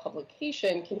of how a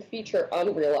publication can feature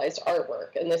unrealized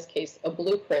artwork, in this case, a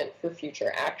blueprint for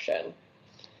future action.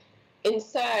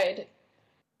 Inside,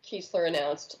 Kiesler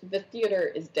announced, "The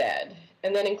theater is dead,"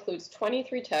 and then includes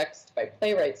 23 texts by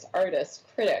playwrights, artists,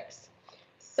 critics,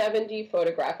 70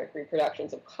 photographic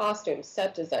reproductions of costumes,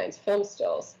 set designs, film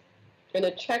stills, and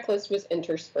a checklist was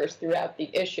interspersed throughout the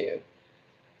issue,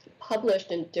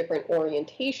 published in different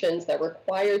orientations that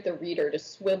required the reader to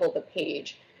swivel the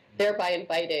page, thereby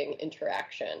inviting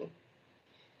interaction.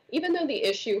 Even though the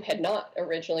issue had not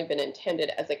originally been intended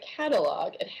as a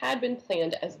catalog, it had been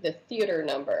planned as the theater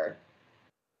number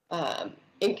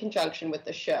in conjunction with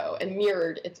the show and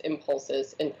mirrored its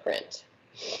impulses in print.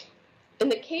 In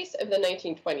the case of the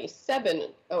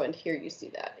 1927, oh, and here you see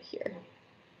that here.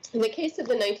 In the case of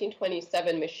the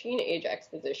 1927 Machine Age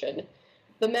Exposition,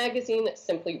 the magazine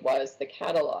simply was the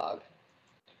catalog.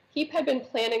 Heap had been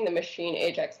planning the Machine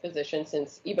Age Exposition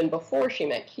since even before she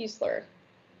met Kiesler,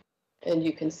 and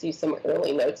you can see some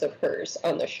early notes of hers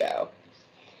on the show.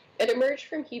 It emerged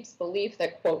from Heap's belief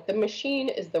that, quote, the machine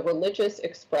is the religious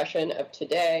expression of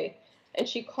today, and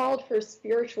she called for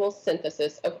spiritual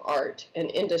synthesis of art and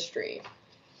industry.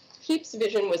 Heap's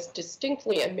vision was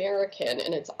distinctly American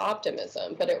in its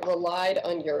optimism, but it relied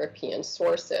on European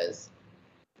sources.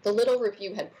 The Little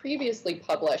Review had previously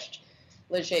published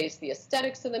Leger's The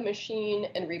Aesthetics of the Machine,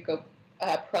 Enrico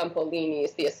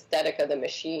Prampolini's The Aesthetic of the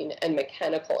Machine and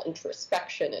Mechanical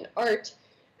Introspection in Art,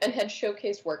 and had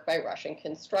showcased work by Russian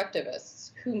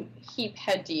constructivists, whom Heap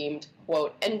had deemed,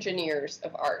 quote, engineers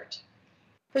of art.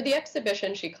 For the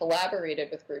exhibition, she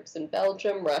collaborated with groups in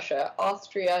Belgium, Russia,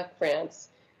 Austria, France,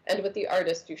 and with the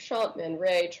artists Duchamp, Man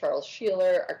Ray, Charles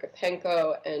Sheeler,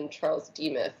 Archipenko, and Charles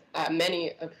Demuth,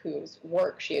 many of whose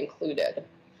work she included.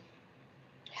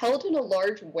 Held in a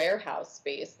large warehouse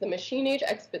space, the Machine Age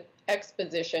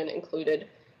exposition included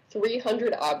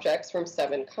 300 objects from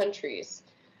 7 countries.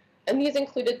 And these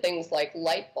included things like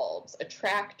light bulbs, a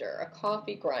tractor, a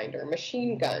coffee grinder,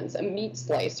 machine guns, a meat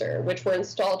slicer, which were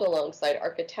installed alongside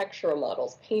architectural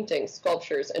models, paintings,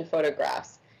 sculptures, and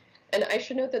photographs. And I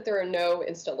should note that there are no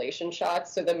installation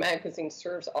shots, so the magazine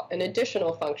serves an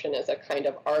additional function as a kind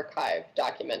of archive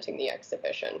documenting the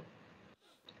exhibition.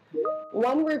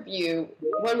 One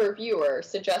reviewer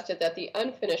suggested that the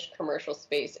unfinished commercial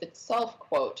space itself,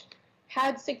 quote,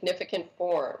 had significant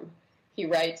form. He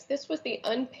writes, this was the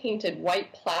unpainted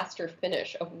white plaster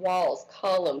finish of walls,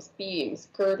 columns, beams,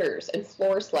 girders, and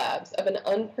floor slabs of an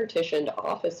unpartitioned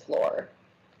office floor.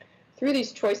 Through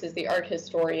these choices, the art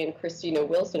historian Christina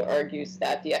Wilson argues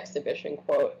that the exhibition,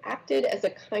 quote, acted as a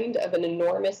kind of an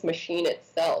enormous machine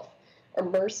itself,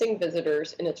 immersing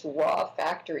visitors in its raw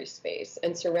factory space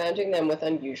and surrounding them with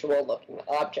unusual-looking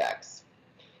objects.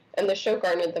 And the show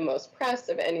garnered the most press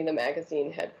of any the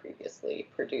magazine had previously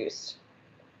produced.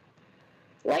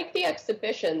 Like the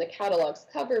exhibition, the catalog's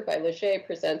cover by Leger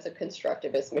presents a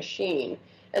constructivist machine,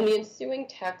 and the ensuing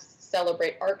texts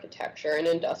celebrate architecture and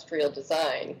industrial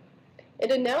design.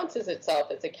 It announces itself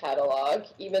as a catalog,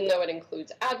 even though it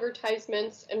includes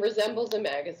advertisements and resembles a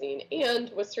magazine,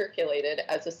 and was circulated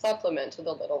as a supplement to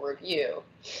the Little Review.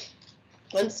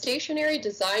 On stationery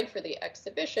designed for the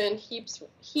exhibition,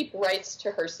 Heap writes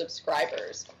to her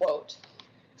subscribers, quote,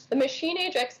 the Machine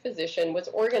Age Exposition was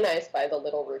organized by the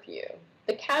Little Review.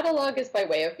 The catalog is by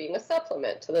way of being a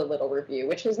supplement to the Little Review,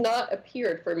 which has not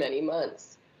appeared for many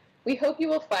months. We hope you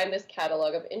will find this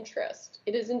catalog of interest.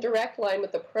 It is in direct line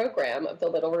with the program of the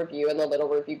Little Review and the Little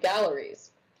Review galleries.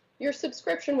 Your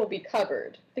subscription will be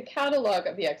covered. The catalog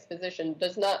of the exposition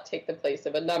does not take the place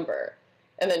of a number.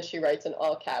 And then she writes in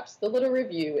all caps, the Little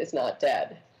Review is not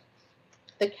dead.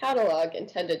 The catalog,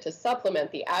 intended to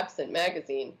supplement the absent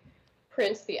magazine,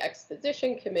 prints the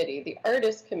exposition committee, the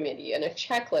artist committee, and a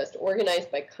checklist organized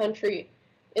by country,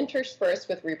 interspersed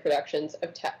with reproductions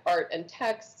of art and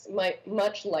texts,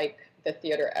 much like the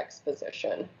theater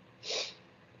exposition.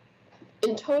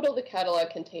 In total, the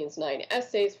catalog contains 9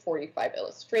 essays, 45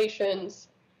 illustrations,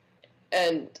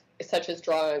 and such as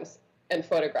drawings and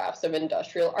photographs of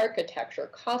industrial architecture,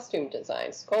 costume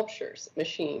design, sculptures,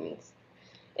 machines.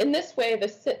 In this way,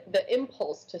 the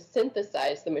impulse to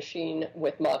synthesize the machine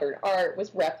with modern art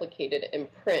was replicated in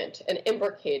print and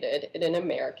imbricated in an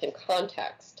American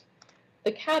context.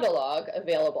 The catalog,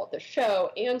 available at the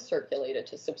show and circulated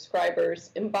to subscribers,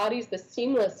 embodies the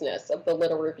seamlessness of the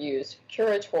Little Review's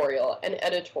curatorial and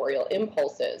editorial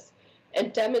impulses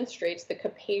and demonstrates the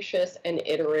capacious and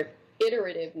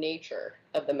iterative nature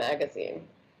of the magazine.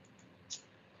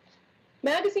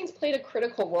 Magazines played a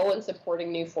critical role in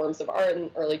supporting new forms of art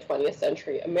in early 20th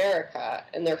century America,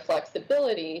 and their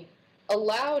flexibility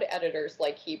allowed editors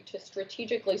like Heap to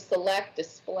strategically select,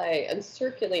 display, and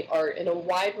circulate art in a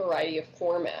wide variety of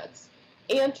formats,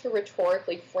 and to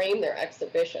rhetorically frame their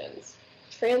exhibitions,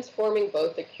 transforming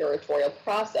both the curatorial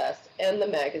process and the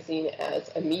magazine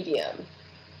as a medium.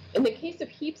 In the case of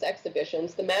Heap's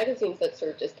exhibitions, the magazines that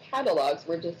served as catalogs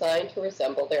were designed to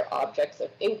resemble their objects of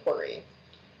inquiry,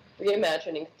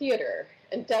 reimagining theater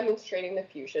and demonstrating the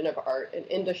fusion of art and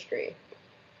industry.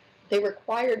 They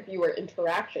required viewer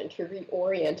interaction to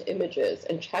reorient images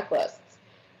and checklists,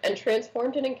 and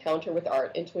transformed an encounter with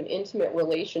art into an intimate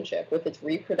relationship with its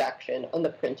reproduction on the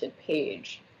printed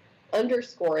page,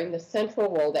 underscoring the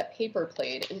central role that paper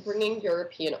played in bringing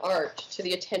European art to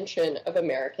the attention of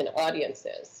American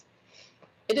audiences.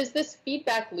 It is this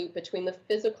feedback loop between the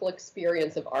physical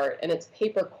experience of art and its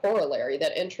paper corollary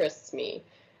that interests me,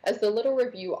 as the Little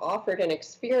Review offered an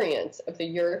experience of the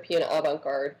European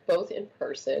avant-garde both in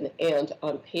person and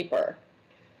on paper.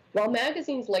 While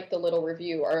magazines like the Little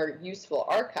Review are useful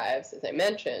archives, as I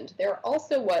mentioned, they are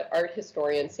also what art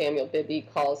historian Samuel Bibby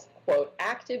calls, quote,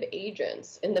 active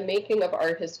agents in the making of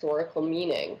art historical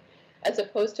meaning, as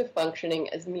opposed to functioning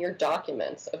as mere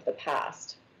documents of the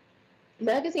past.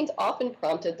 Magazines often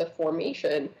prompted the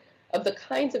formation of the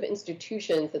kinds of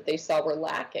institutions that they saw were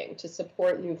lacking to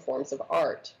support new forms of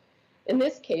art. In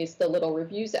this case, the Little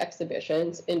Review's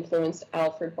exhibitions influenced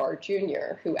Alfred Barr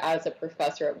Jr., who, as a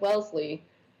professor at Wellesley,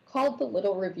 called the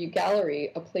Little Review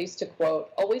Gallery a place to,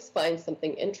 quote, always find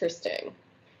something interesting.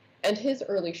 And his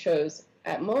early shows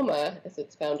at MoMA, as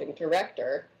its founding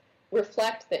director,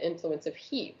 reflect the influence of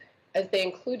Heap, as they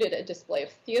included a display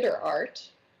of theater art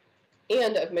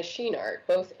and of machine art,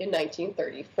 both in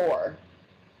 1934.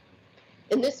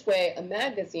 In this way, a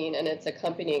magazine and its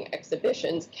accompanying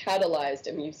exhibitions catalyzed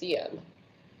a museum.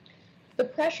 The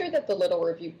pressure that the Little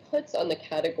Review puts on the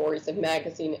categories of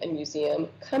magazine and museum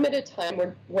come at a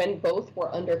time when both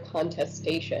were under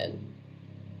contestation.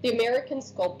 The American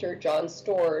sculptor John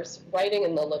Storrs, writing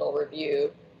in the Little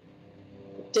Review,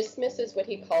 dismisses what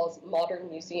he calls modern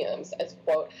museums as,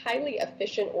 quote, highly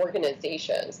efficient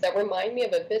organizations that remind me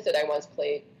of a visit I once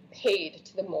paid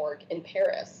to the morgue in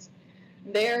Paris.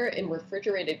 There, in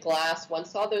refrigerated glass, one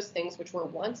saw those things which were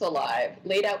once alive,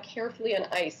 laid out carefully on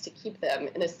ice to keep them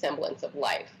in a semblance of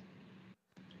life.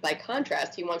 By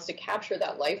contrast, he wants to capture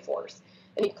that life force,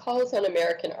 and he calls on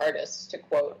American artists to,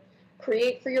 quote,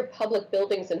 create for your public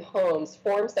buildings and homes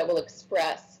forms that will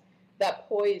express that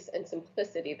poise and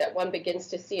simplicity that one begins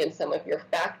to see in some of your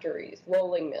factories,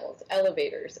 rolling mills,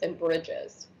 elevators, and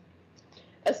bridges.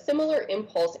 A similar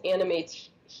impulse animates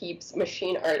Heap's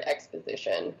machine art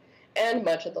exposition, and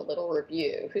much of the Little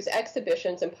Review, whose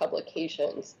exhibitions and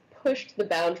publications pushed the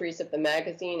boundaries of the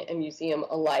magazine and museum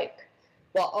alike,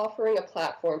 while offering a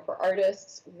platform for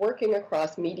artists working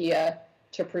across media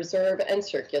to preserve and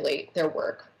circulate their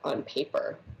work on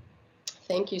paper.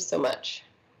 Thank you so much.